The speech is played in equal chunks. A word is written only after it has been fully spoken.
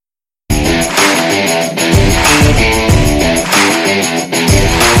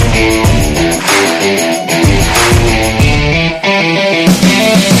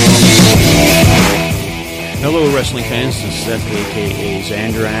This is Seth, a.k.a.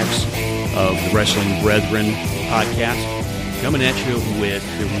 Zandrax of the Wrestling Brethren podcast, coming at you with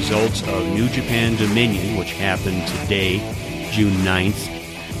the results of New Japan Dominion, which happened today, June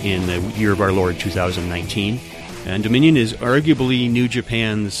 9th, in the year of our Lord 2019. And Dominion is arguably New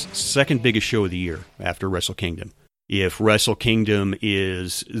Japan's second biggest show of the year after Wrestle Kingdom. If Wrestle Kingdom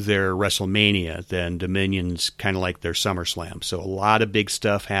is their WrestleMania, then Dominion's kind of like their SummerSlam. So a lot of big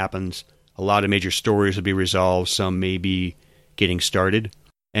stuff happens. A lot of major stories will be resolved. Some may be getting started.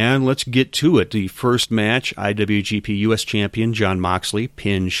 And let's get to it. The first match, IWGP US Champion Jon Moxley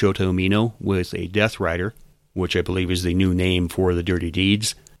pinned Shota Umino with a Death Rider, which I believe is the new name for the Dirty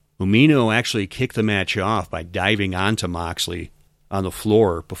Deeds. Umino actually kicked the match off by diving onto Moxley on the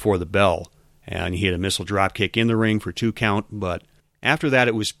floor before the bell. And he had a missile dropkick in the ring for 2 count, but after that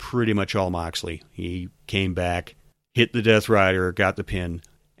it was pretty much all Moxley. He came back, hit the Death Rider, got the pin.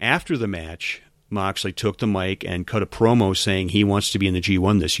 After the match, Moxley took the mic and cut a promo saying he wants to be in the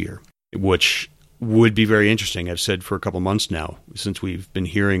G1 this year, which would be very interesting. I've said for a couple months now, since we've been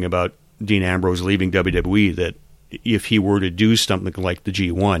hearing about Dean Ambrose leaving WWE, that if he were to do something like the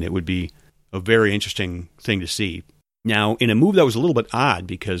G1, it would be a very interesting thing to see. Now, in a move that was a little bit odd,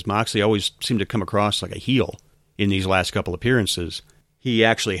 because Moxley always seemed to come across like a heel in these last couple appearances, he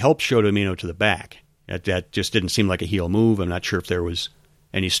actually helped Shota Umino to the back. That just didn't seem like a heel move. I'm not sure if there was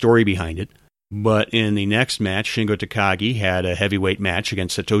any story behind it. But in the next match, Shingo Takagi had a heavyweight match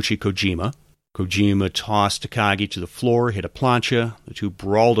against Satoshi Kojima. Kojima tossed Takagi to the floor, hit a plancha. The two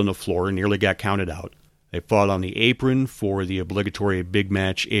brawled on the floor and nearly got counted out. They fought on the apron for the obligatory big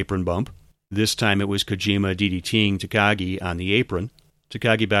match apron bump. This time it was Kojima DDTing Takagi on the apron.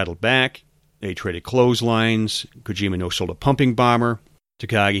 Takagi battled back. They traded clotheslines. Kojima no-sold a pumping bomber.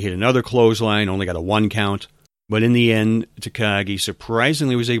 Takagi hit another clothesline, only got a 1 count. But in the end, Takagi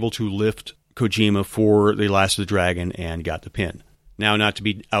surprisingly was able to lift Kojima for the Last of the Dragon and got the pin. Now, not to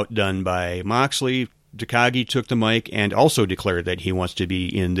be outdone by Moxley, Takagi took the mic and also declared that he wants to be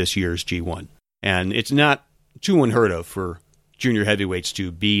in this year's G1. And it's not too unheard of for junior heavyweights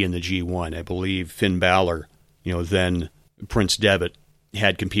to be in the G1. I believe Finn Balor, then Prince Devitt,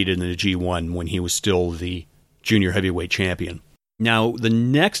 had competed in the G1 when he was still the junior heavyweight champion. Now, the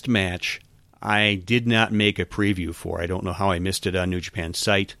next match I did not make a preview for. I don't know how I missed it on New Japan's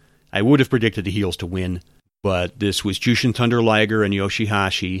site. I would have predicted the heels to win, but this was Jushin Thunder Liger and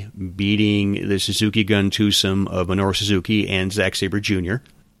Yoshihashi beating the Suzuki Gun twosome of Minoru Suzuki and Zack Sabre Jr.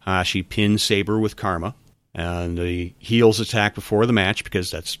 Hashi pinned Sabre with Karma, and the heels attacked before the match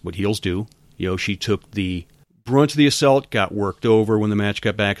because that's what heels do. Yoshi took the brunt of the assault, got worked over when the match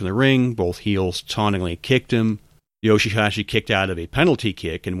got back in the ring. Both heels tauntingly kicked him. Yoshihashi kicked out of a penalty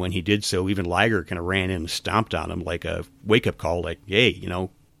kick, and when he did so, even Liger kind of ran in and stomped on him like a wake-up call, like, hey,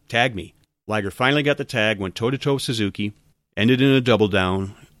 tag me. Liger finally got the tag, went toe-to-toe with Suzuki, ended in a double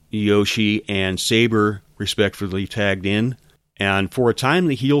down. Yoshi and Sabre respectively tagged in, and for a time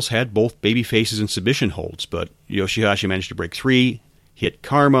the heels had both baby faces in submission holds, but Yoshihashi managed to break 3, hit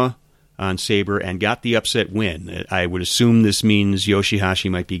Karma on Sabre, and got the upset win. I would assume this means Yoshihashi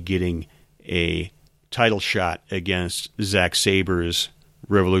might be getting a title shot against Zack Sabre's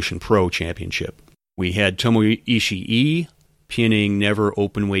Revolution Pro Championship. We had Tomoe Ishii pinning never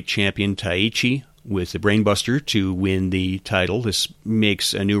openweight champion Taichi with the Brainbuster to win the title. This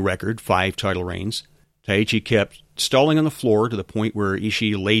makes a new record, 5 title reigns. Taichi kept stalling on the floor to the point where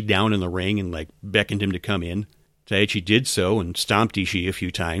Ishii laid down in the ring and beckoned him to come in. Taichi did so and stomped Ishii a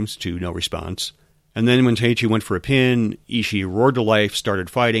few times to no response. And then when Taichi went for a pin, Ishii roared to life, started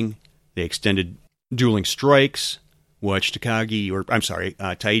fighting. They extended dueling strikes, which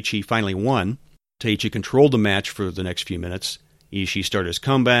Taichi finally won. Taichi controlled the match for the next few minutes. Ishii started his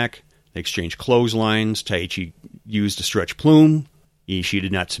comeback. They exchanged clotheslines. Taichi used a stretch plume. Ishii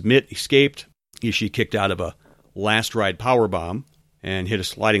did not submit, escaped. Ishii kicked out of a last ride powerbomb and hit a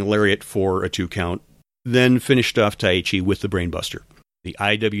sliding lariat for a 2 count. Then finished off Taichi with the Brainbuster. The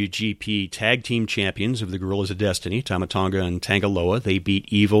IWGP Tag Team Champions of the Guerrillas of Destiny, Tama Tonga and Tangaloa, they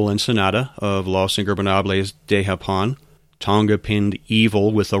beat Evil and Sonata of Los Ingobernables de Japón. Tonga pinned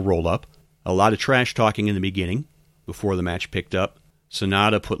Evil with a roll-up. A lot of trash talking in the beginning, before the match picked up.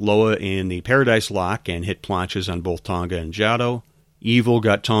 Sonata put Loa in the Paradise Lock and hit planches on both Tonga and Jado. Evil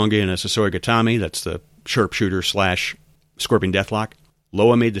got Tonga in a Sasori Gatame, that's the sharpshooter / Scorpion Deathlock.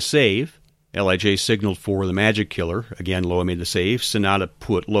 Loa made the save. LIJ signaled for the Magic Killer. Again, Loa made the save. Sonata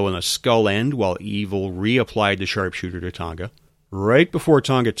put Loa in a skull end while Evil reapplied the sharpshooter to Tonga. Right before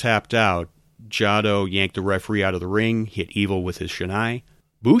Tonga tapped out, Jado yanked the referee out of the ring, hit Evil with his Shinai.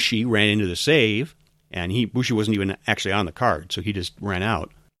 Bushi ran into the save, and Bushi wasn't even actually on the card, so he just ran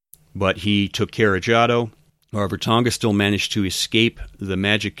out. But he took care of Jado. However, Tonga still managed to escape the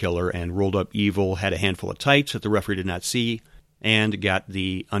Magic Killer and rolled up Evil, had a handful of tights that the referee did not see, and got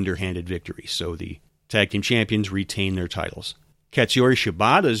the underhanded victory. So the tag team champions retained their titles. Katsuyori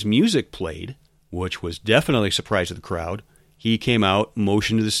Shibata's music played, which was definitely a surprise to the crowd. He came out,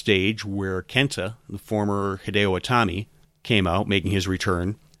 motioned to the stage where Kenta, the former Hideo Itami, came out, making his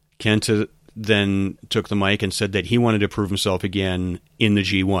return. Kenta then took the mic and said that he wanted to prove himself again in the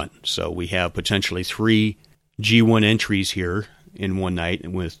G1. So we have potentially 3 G1 entries here in one night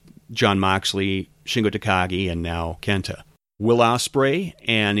with Jon Moxley, Shingo Takagi, and now Kenta. Will Ospreay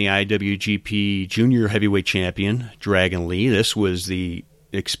and the IWGP Junior Heavyweight Champion, Dragon Lee. This was the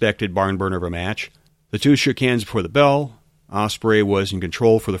expected barn burner of a match. The two shook hands before the bell. Ospreay was in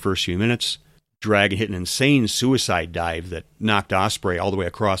control for the first few minutes. Dragon hit an insane suicide dive that knocked Ospreay all the way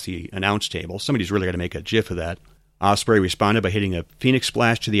across the announce table. Somebody's really got to make a gif of that. Ospreay responded by hitting a Phoenix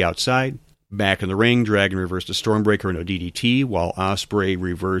Splash to the outside. Back in the ring, Dragon reversed a Stormbreaker into a DDT, while Ospreay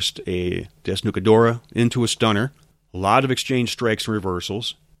reversed a Desnucadora into a stunner. A lot of exchange strikes and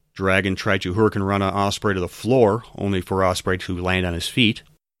reversals. Dragon tried to Hurricane Rana Ospreay to the floor, only for Ospreay to land on his feet.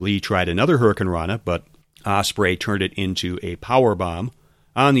 Lee tried another Hurricane Rana, but Ospreay turned it into a powerbomb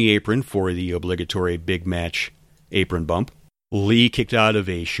on the apron for the obligatory big match apron bump. Lee kicked out of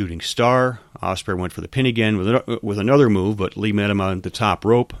a shooting star. Ospreay went for the pin again with another move, but Lee met him on the top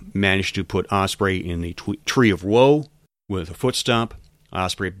rope, managed to put Ospreay in the Tree of Woe with a foot stomp.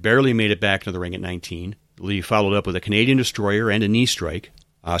 Ospreay barely made it back into the ring at 19. Lee followed up with a Canadian Destroyer and a knee strike.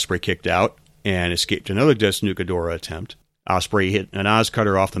 Ospreay kicked out and escaped another Desnucadora attempt. Ospreay hit an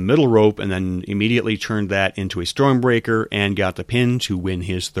Ozcutter off the middle rope and then immediately turned that into a Stormbreaker and got the pin to win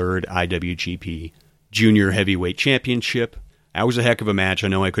his third IWGP Junior Heavyweight Championship. That was a heck of a match. I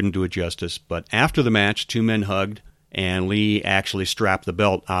know I couldn't do it justice, but after the match, 2 men hugged, and Lee actually strapped the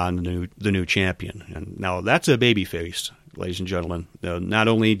belt on the new champion. And now that's a babyface, ladies and gentlemen. Not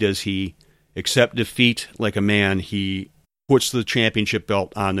only does he accept defeat like a man, he puts the championship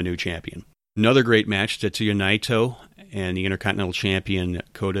belt on the new champion. Another great match, Tetsuya Naito and the Intercontinental Champion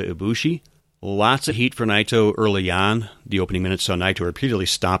Kota Ibushi. Lots of heat for Naito early on. The opening minutes saw Naito repeatedly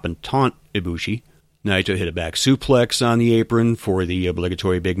stomp and taunt Ibushi. Naito hit a back suplex on the apron for the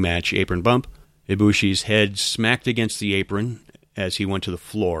obligatory big match apron bump. Ibushi's head smacked against the apron as he went to the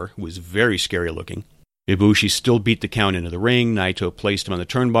floor. It was very scary looking. Ibushi still beat the count into the ring. Naito placed him on the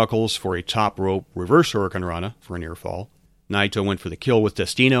turnbuckles for a top rope reverse Hurricane Rana for a near fall. Naito went for the kill with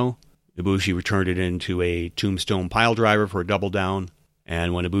Destino. Ibushi returned it into a tombstone piledriver for a double down.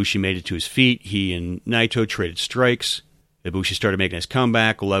 And when Ibushi made it to his feet, he and Naito traded strikes. Ibushi started making his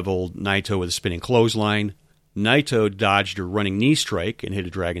comeback, leveled Naito with a spinning clothesline. Naito dodged a running knee strike and hit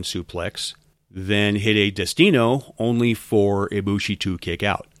a dragon suplex, then hit a Destino, only for Ibushi to kick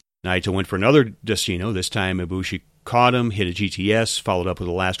out. Naito went for another Destino. This time Ibushi caught him, hit a GTS, followed up with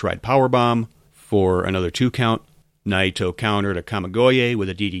a last ride powerbomb for another 2 count. Naito countered a Kamigoye with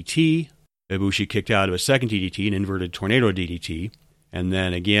a DDT. Ibushi kicked out of a second DDT, an inverted tornado DDT. And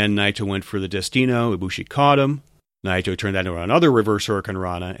then again, Naito went for the Destino. Ibushi caught him. Naito turned that into another reverse Hurricane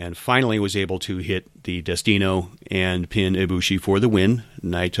Rana and finally was able to hit the Destino and pin Ibushi for the win.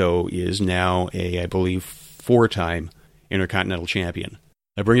 Naito is now I believe, 4-time Intercontinental Champion.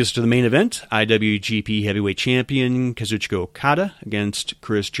 That brings us to the main event, IWGP Heavyweight Champion Kazuchika Okada against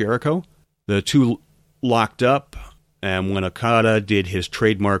Chris Jericho. The two locked up, and when Okada did his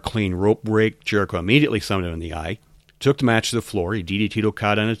trademark clean rope break, Jericho immediately summoned him in the eye, took the match to the floor. He DDT'd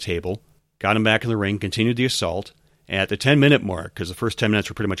Okada on a table, got him back in the ring, continued the assault. At the 10-minute mark, because the first 10 minutes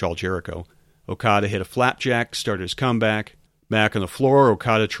were pretty much all Jericho, Okada hit a flapjack, started his comeback. Back on the floor,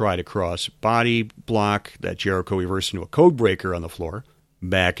 Okada tried a cross body block that Jericho reversed into a code breaker on the floor.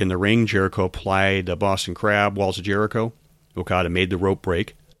 Back in the ring, Jericho applied the Boston Crab, Walls of Jericho. Okada made the rope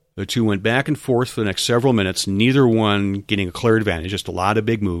break. The two went back and forth for the next several minutes, neither one getting a clear advantage, just a lot of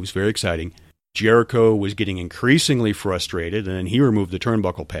big moves, very exciting. Jericho was getting increasingly frustrated, and then he removed the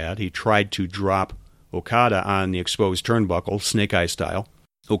turnbuckle pad. He tried to drop Okada on the exposed turnbuckle, Snake Eye style.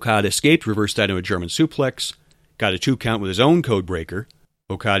 Okada escaped, reversed that into a German suplex, got a 2 count with his own code breaker.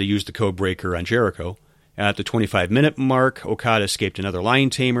 Okada used the code breaker on Jericho. At the 25-minute mark, Okada escaped another Lion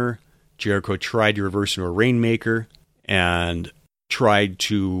Tamer. Jericho tried to reverse into a Rainmaker and tried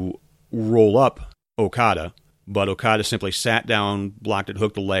to roll up Okada, but Okada simply sat down, blocked it,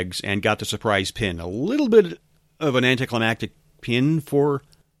 hooked the legs, and got the surprise pin. A little bit of an anticlimactic pin for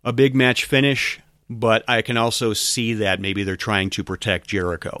a big match finish, but I can also see that maybe they're trying to protect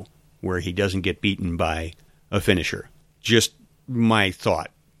Jericho, where he doesn't get beaten by a finisher. Just my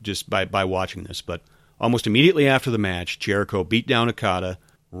thought, just by watching this. But almost immediately after the match, Jericho beat down Okada,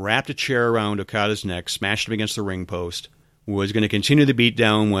 wrapped a chair around Okada's neck, smashed him against the ring post, was going to continue the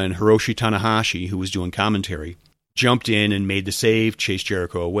beatdown when Hiroshi Tanahashi, who was doing commentary, jumped in and made the save, chased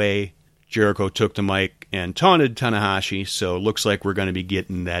Jericho away. Jericho took the mic and taunted Tanahashi, so it looks like we're going to be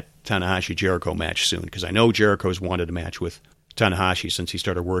getting that Tanahashi-Jericho match soon, because I know Jericho's wanted a match with Tanahashi since he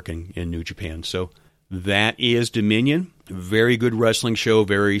started working in New Japan. So that is Dominion. Very good wrestling show,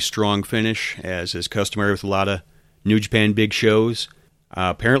 very strong finish, as is customary with a lot of New Japan big shows.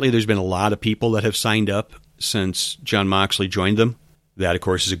 Apparently there's been a lot of people that have signed up since Jon Moxley joined them. That, of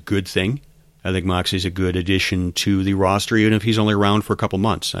course, is a good thing. I think Moxley's a good addition to the roster, even if he's only around for a couple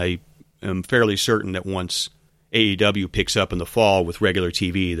months. I am fairly certain that once AEW picks up in the fall with regular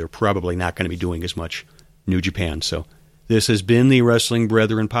TV, they're probably not going to be doing as much New Japan. So this has been the Wrestling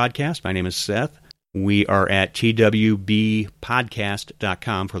Brethren podcast. My name is Seth. We are at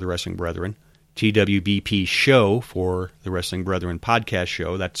twbpodcast.com for the Wrestling Brethren. TWBP Show for the Wrestling Brethren podcast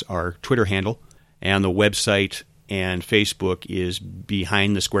show. That's our Twitter handle. And the website and Facebook is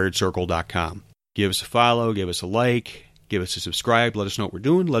behindthesquaredcircle.com. Give us a follow, give us a like, give us a subscribe, let us know what we're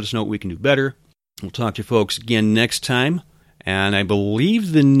doing, let us know what we can do better. We'll talk to you folks again next time. And I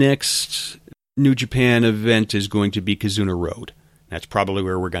believe the next New Japan event is going to be Kizuna Road. That's probably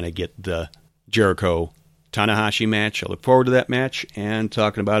where we're going to get the Jericho Tanahashi match. I look forward to that match and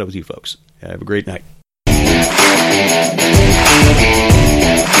talking about it with you folks. Have a great night.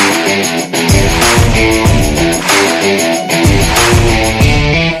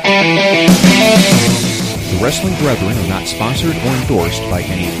 The Wrestling Brethren are not sponsored or endorsed by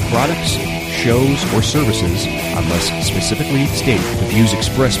any products, shows, or services unless specifically stated. The views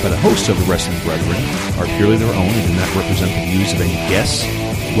expressed by the hosts of the Wrestling Brethren are purely their own and do not represent the views of any guests,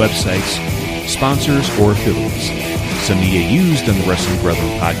 websites, sponsors, or affiliates. Some media used on the Wrestling Brethren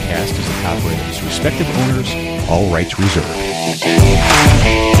podcast is the copyright of its respective owners, all rights reserved.